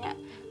cushion yet?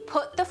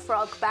 Put the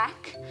frog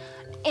back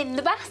in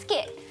the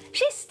basket.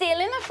 She's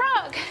stealing the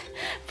frog.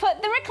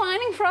 Put the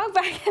reclining frog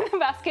back in the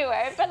basket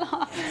where it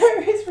belongs.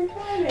 Where is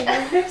reclining?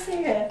 I've never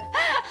seen it.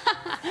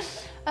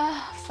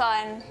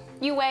 Fine.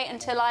 You wait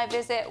until I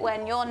visit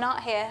when you're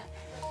not here.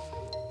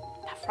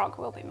 That frog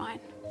will be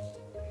mine.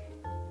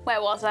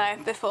 Where was I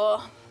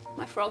before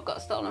my frog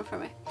got stolen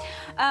from me?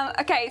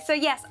 Okay, so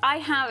yes, I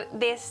have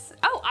this.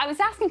 Oh, I was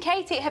asking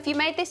Katie, have you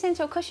made this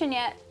into a cushion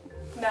yet?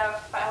 No,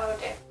 but I will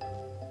do.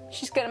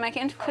 She's gonna make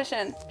it into a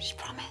cushion. She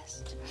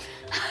promised.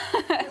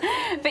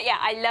 But yeah,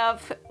 I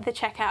love the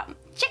check out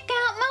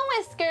my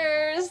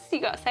whiskers.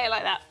 You gotta say it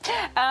like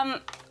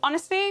that.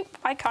 Honestly,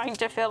 I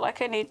kind of feel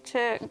like I need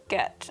to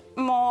get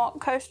more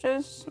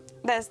coasters.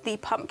 There's the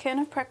pumpkin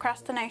of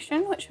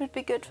procrastination, which would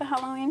be good for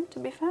Halloween, to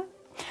be fair.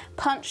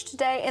 Punch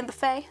today in the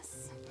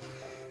face.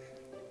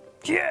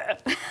 Yeah.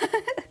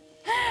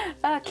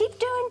 Keep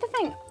doing the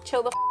thing.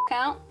 Chill the f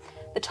out.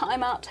 The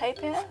timeout tape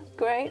here,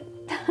 great.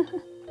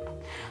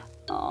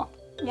 Oh,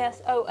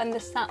 yes. Oh, and the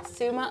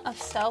Satsuma of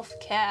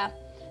self-care.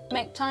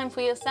 Make time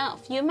for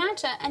yourself. You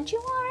matter and you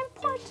are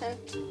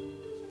important.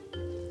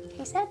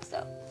 He said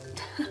so.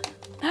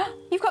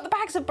 You've got the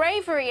bags of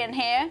bravery in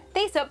here.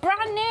 These are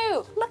brand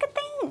new. Look at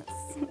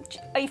these.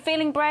 Are you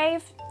feeling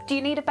brave? Do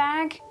you need a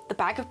bag? The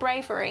bag of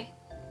bravery.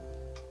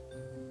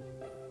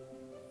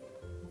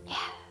 Yeah.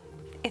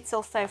 It's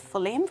also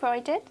fully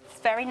embroidered. It's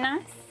very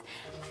nice.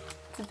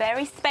 It's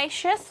very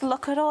spacious.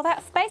 Look at all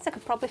that space. I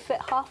could probably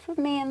fit half of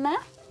me in there.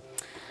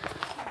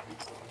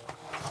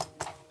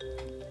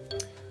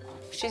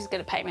 She's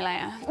gonna pay me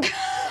later.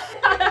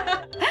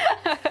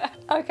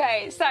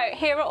 Okay, so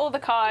here are all the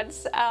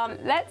cards.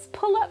 Let's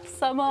pull up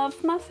some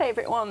of my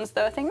favorite ones,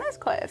 though. I think there's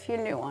quite a few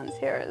new ones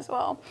here as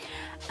well.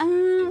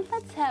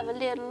 Let's have a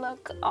little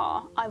look.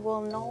 Oh, I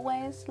will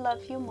always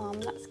love you,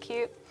 Mum. That's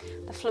cute.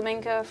 The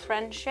Flamingo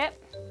Friendship.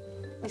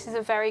 This is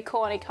a very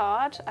corny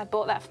card. I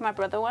bought that for my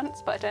brother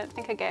once, but I don't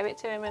think I gave it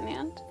to him in the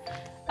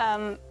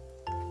end.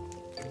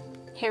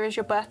 Here is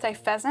your birthday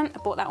pheasant. I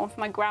bought that one for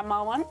my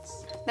grandma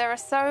once. There are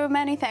so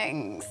many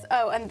things.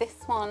 Oh, and this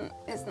one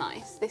is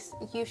nice. This,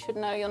 you should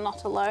know you're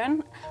not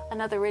alone.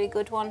 Another really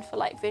good one for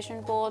like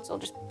vision boards or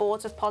just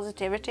boards of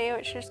positivity,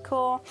 which is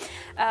cool.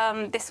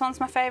 This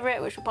one's my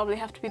favorite, which will probably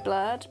have to be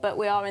blurred, but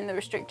we are in the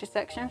restricted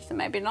section, so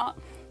maybe not.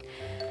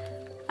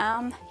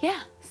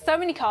 Yeah, so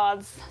many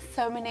cards,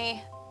 so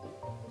many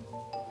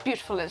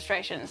beautiful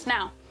illustrations.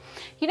 Now,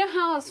 you know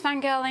how I was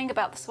fangirling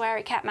about the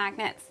sweary cat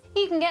magnets?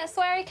 You can get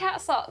sweary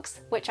cat socks,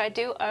 which I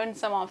do own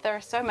some of. There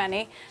are so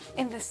many.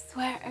 In the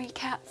sweary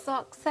cat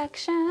sock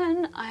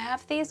section, I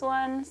have these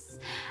ones.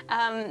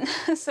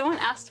 Someone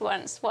asked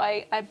once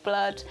why I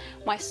blurred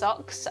my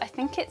socks. I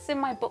think it's in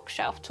my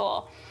bookshelf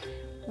tour.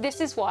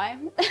 This is why.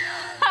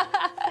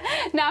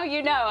 Now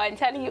you know, I'm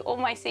telling you all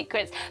my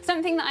secrets.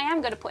 Something that I am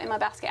going to put in my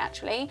basket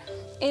actually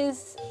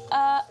is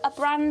a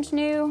brand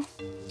new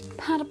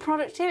pad of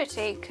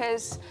productivity,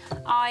 because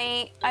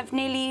I've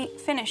nearly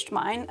finished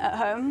mine at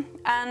home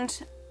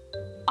and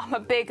I'm a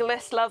big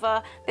list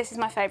lover. This is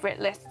my favourite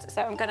list,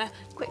 so I'm going to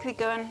quickly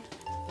go and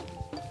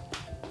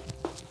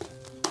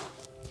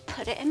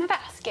put it in my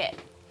basket.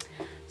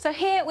 So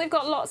here we've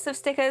got lots of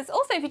stickers.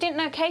 Also, if you didn't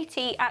know,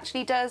 Katie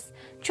actually does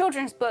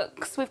children's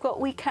books. We've got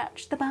We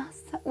Catch the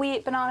Bus, We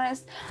Eat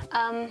Bananas.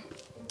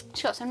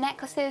 She's got some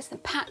necklaces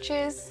and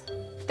patches.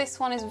 This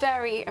one is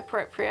very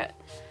appropriate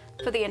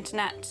for the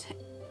internet.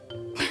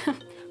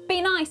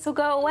 Be nice or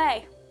go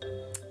away.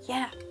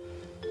 Yeah.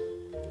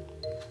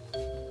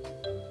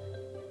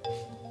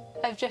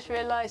 I've just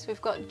realised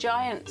we've got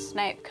giant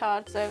Snape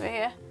cards over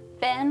here.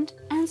 Bend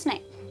and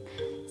Snape.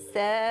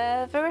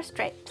 Severus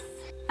Drapes.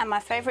 And my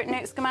favourite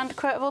Newt Scamander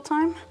quote of all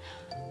time,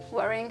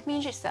 worrying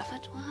means you suffer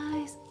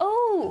twice.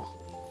 Oh,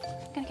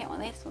 I'm gonna get one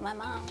of these for my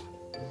mum,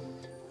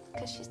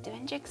 because she's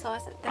doing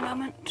jigsaws at the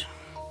moment.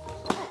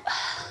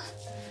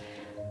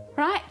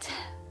 Right,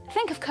 I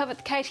think I've covered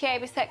the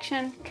KTAB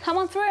section. Come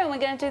on through and we're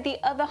gonna do the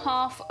other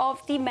half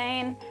of the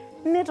main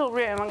middle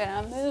room. I'm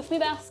gonna move my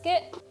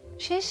basket.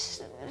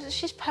 She's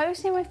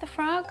posing with the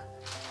frog.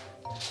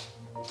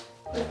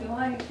 With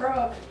my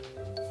frog.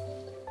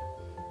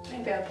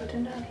 Maybe I'll put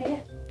him down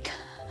here.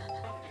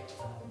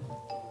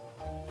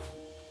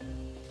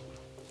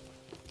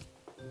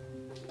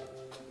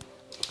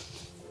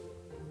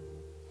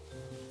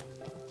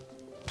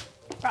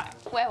 Right,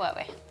 where were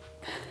we?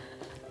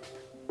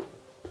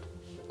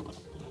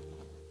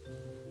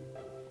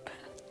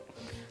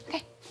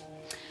 Okay.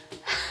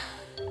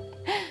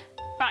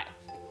 Right,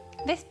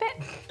 this bit.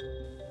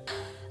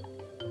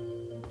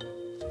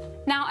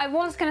 Now, I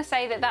was going to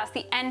say that that's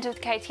the end of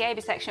the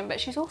KTAB section, but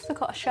she's also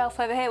got a shelf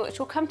over here, which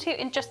we'll come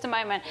to in just a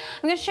moment.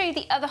 I'm going to show you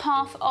the other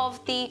half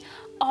of the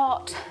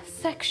art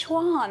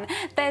section.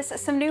 There's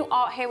some new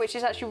art here, which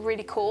is actually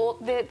really cool.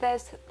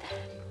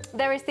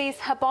 There is these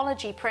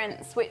herbology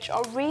prints, which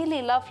are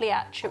really lovely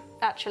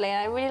actually. And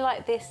I really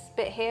like this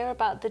bit here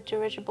about the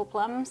dirigible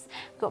plums.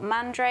 We've got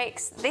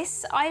mandrakes.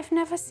 This I've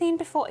never seen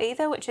before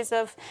either, which is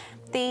of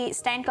the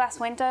stained glass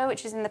window,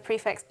 which is in the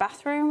prefect's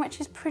bathroom, which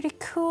is pretty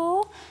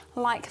cool. I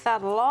like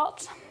that a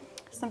lot.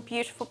 Some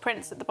beautiful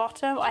prints at the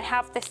bottom. I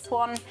have this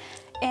one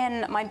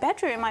in my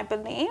bedroom, I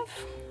believe,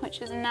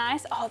 which is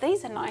nice. Oh,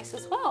 these are nice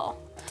as well.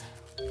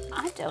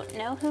 I don't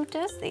know who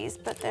does these,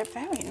 but they're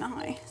very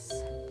nice.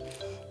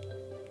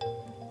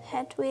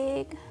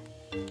 Hedwig,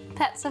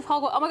 Pets of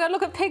Hogwarts. Oh my god,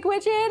 look at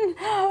Pigwidgeon!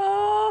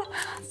 Oh,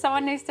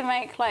 someone needs to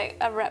make like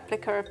a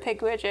replica of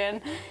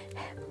Pigwidgeon.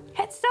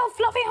 It's so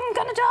fluffy, I'm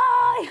gonna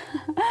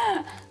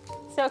die!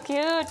 So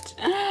cute.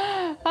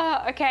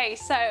 Oh, okay,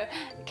 so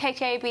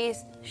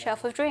KTAB's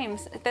Shelf of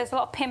Dreams. There's a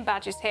lot of pin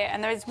badges here,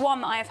 and there is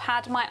one that I have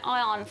had my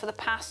eye on for the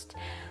past,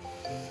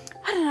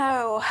 I don't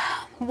know,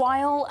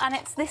 while, and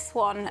it's this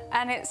one,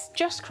 and it's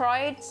Just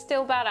Cried,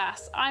 still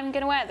badass. I'm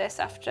gonna wear this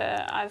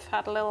after I've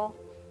had a little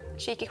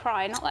cheeky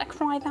cry. Not that I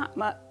cry that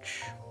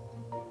much,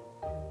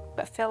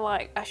 but I feel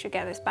like I should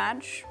get this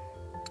badge.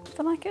 I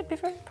feel like it'd be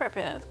very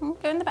appropriate.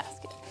 Go in the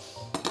basket.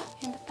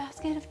 In the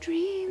basket of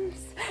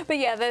dreams. But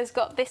yeah, there's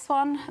got this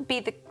one. Be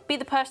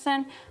the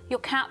person your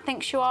cat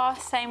thinks you are.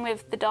 Same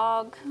with the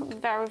dog.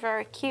 Very,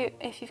 very cute.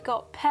 If you've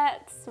got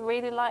pets,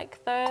 really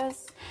like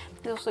those.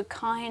 They're also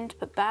kind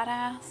but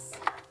badass.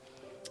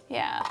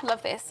 Yeah,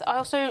 love this. I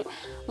also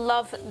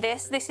love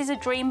this. This is a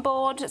dream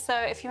board. So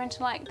if you're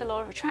into like the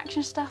law of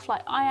attraction stuff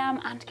like I am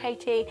and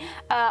Katie,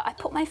 I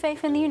put my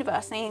faith in the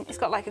universe, and it's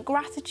got like a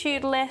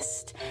gratitude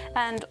list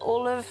and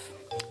all of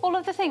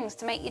the things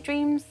to make your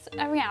dreams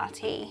a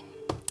reality.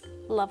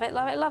 Love it,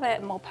 love it, love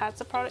it. More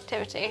paths of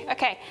productivity.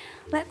 Okay,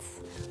 let's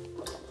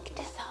get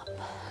this up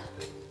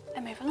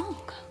and move along.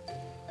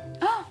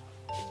 Oh,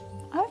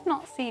 I've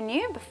not seen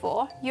you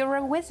before. You're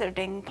a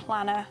wizarding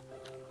planner.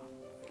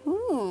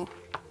 Ooh.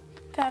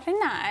 Very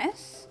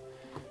nice.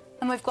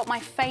 And we've got my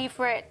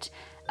favourite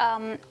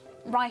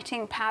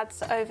writing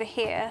pads over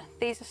here.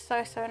 These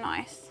are so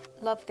nice.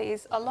 Love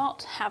these a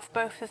lot. Have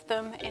both of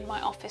them in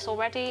my office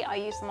already. I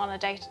use them on a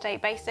day-to-day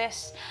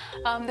basis.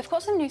 They've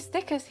got some new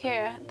stickers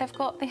here. They've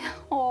got the,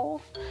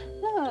 oh,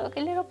 look, a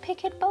little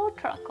picket bow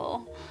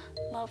truckle.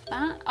 Love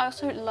that. I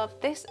also love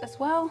this as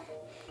well.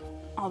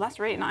 Oh, that's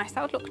really nice.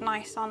 That would look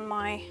nice on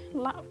my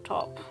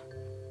laptop.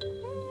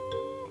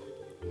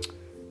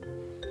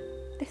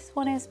 This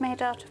one is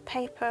made out of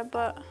paper,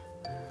 but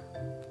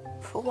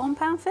for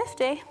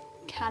 £1.50,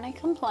 can I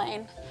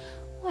complain?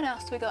 What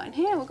else have we got in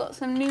here? We've got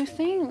some new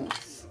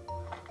things.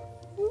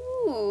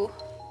 Ooh,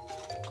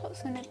 got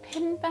some new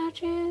pin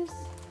badges.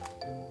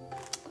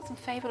 Got some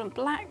Fable and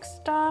Black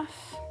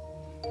stuff.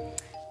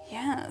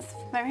 Yes,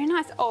 very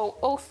nice. Oh,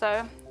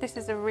 also, this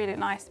is a really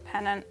nice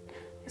pennant.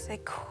 It's a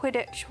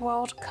Quidditch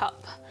World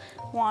Cup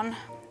one.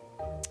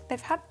 They've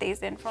had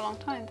these in for a long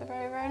time. They're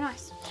very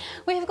nice.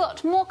 We've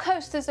got more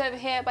coasters over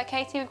here by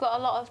Katie. We've got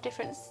a lot of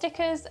different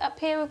stickers up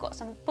here. We've got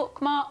some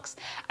bookmarks.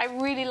 I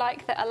really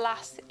like the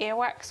Alas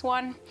earwax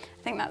one.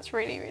 I think that's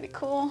really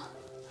cool.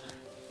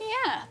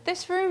 Yeah,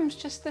 this room's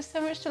just, there's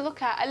so much to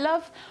look at. I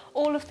love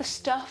all of the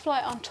stuff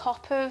like on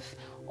top of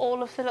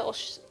all of the little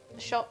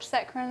shop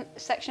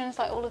sections,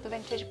 like all of the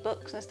vintage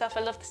books and stuff.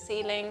 I love the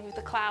ceiling with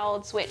the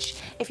clouds, which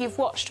if you've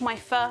watched my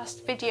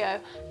first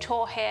video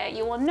tour here,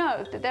 you will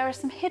know that there are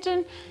some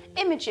hidden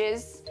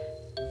images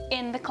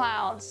in the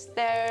clouds.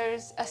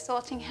 There's a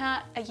sorting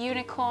hat, a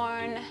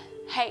unicorn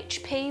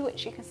HP,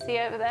 which you can see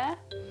over there.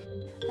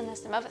 And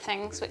there's some other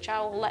things which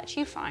I will let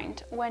you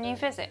find when you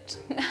visit.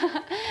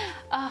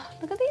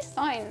 Look at these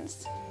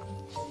signs.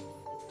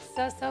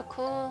 So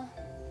cool.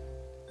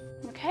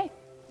 Okay,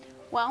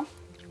 well,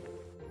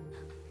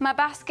 my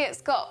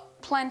basket's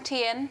got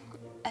plenty in.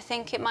 I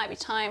think it might be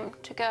time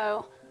to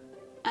go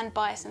and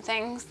buy some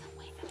things.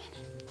 Wait a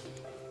minute.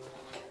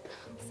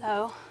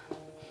 So,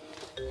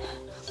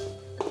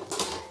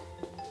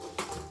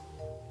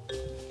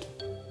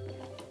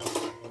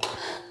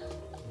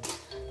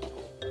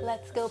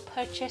 let's go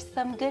purchase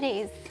some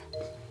goodies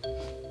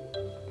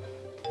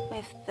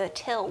with the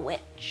Till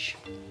Witch.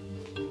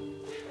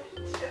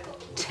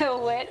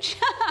 Till Witch.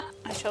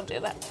 I shall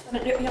do that.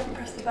 You haven't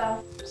pressed the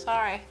bell.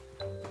 Sorry.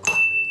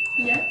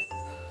 Yes.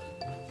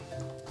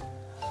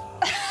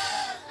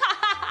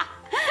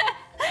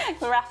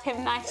 Wrap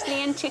him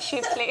nicely in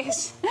tissue,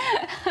 please.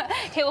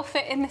 He'll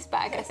fit in this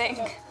bag, I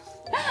think.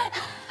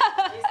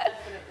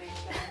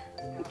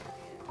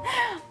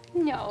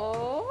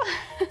 No.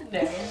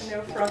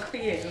 No frog for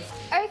you.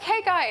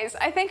 Okay guys,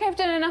 I think I've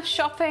done enough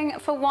shopping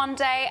for one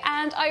day,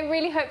 and I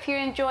really hope you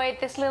enjoyed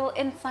this little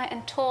insight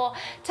and tour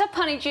to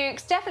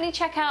Punnydukes. Definitely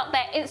check out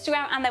their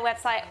Instagram and their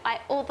website.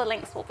 All the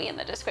links will be in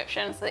the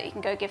description so that you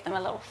can go give them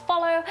a little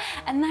follow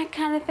and that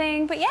kind of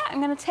thing. But yeah, I'm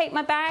gonna take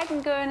my bag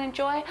and go and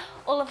enjoy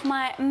all of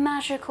my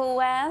magical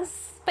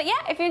wares. But yeah,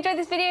 if you enjoyed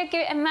this video,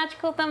 give it a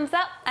magical thumbs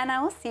up, and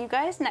I will see you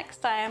guys next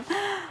time.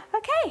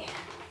 Okay.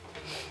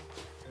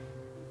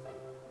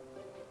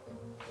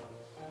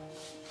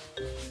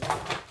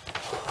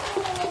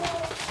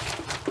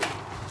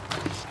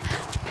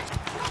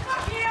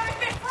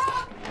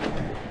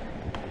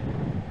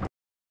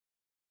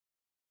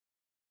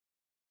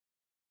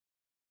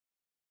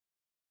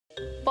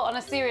 But on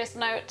a serious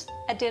note,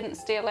 I didn't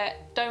steal it.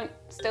 Don't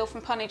steal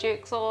from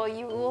Punnydukes or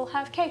you will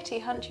have Katie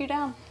hunt you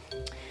down.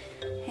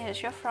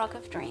 Here's your frog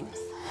of dreams.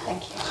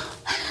 Thank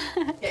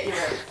you. Get your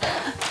own.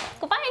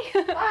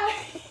 Goodbye. Bye.